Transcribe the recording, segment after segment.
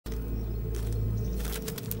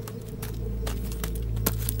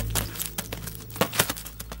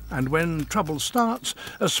And when trouble starts,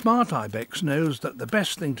 a smart ibex knows that the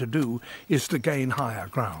best thing to do is to gain higher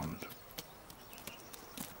ground.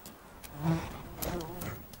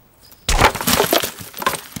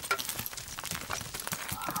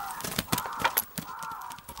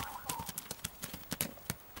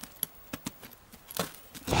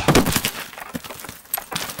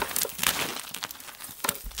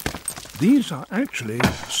 These are actually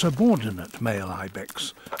subordinate male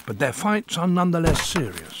ibex, but their fights are nonetheless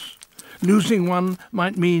serious. Losing one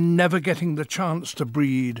might mean never getting the chance to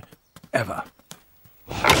breed, ever.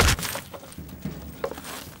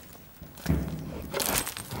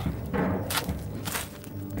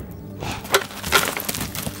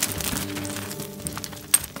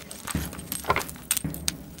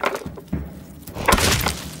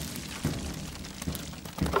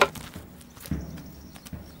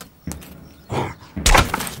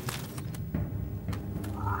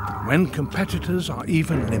 When competitors are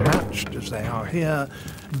evenly matched, as they are here,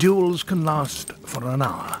 duels can last for an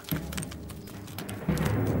hour.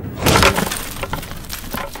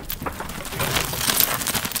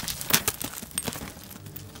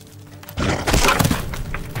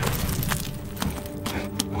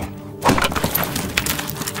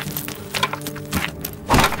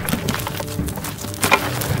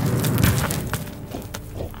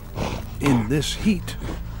 In this heat,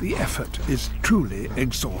 the effort is truly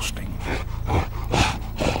exhausting.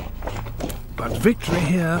 But victory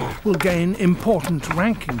here will gain important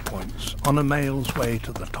ranking points on a male's way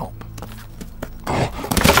to the top.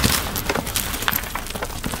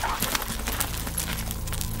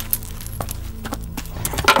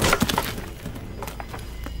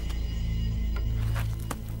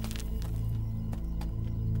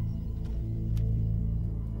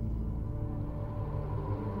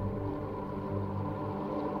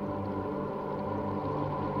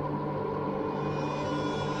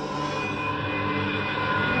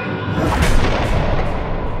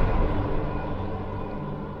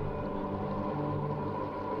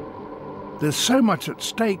 There's so much at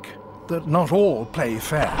stake that not all play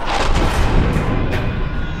fair.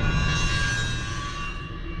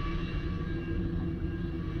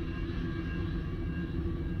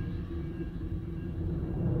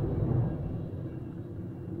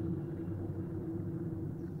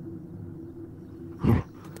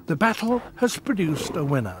 The battle has produced a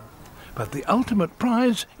winner, but the ultimate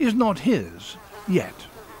prize is not his yet.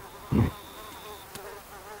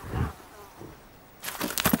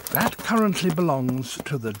 That currently belongs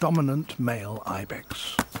to the dominant male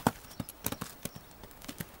ibex.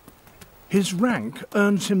 His rank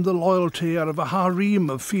earns him the loyalty of a harem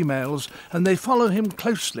of females, and they follow him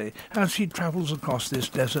closely as he travels across this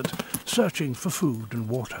desert, searching for food and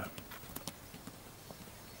water.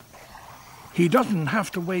 He doesn't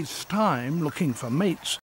have to waste time looking for mates,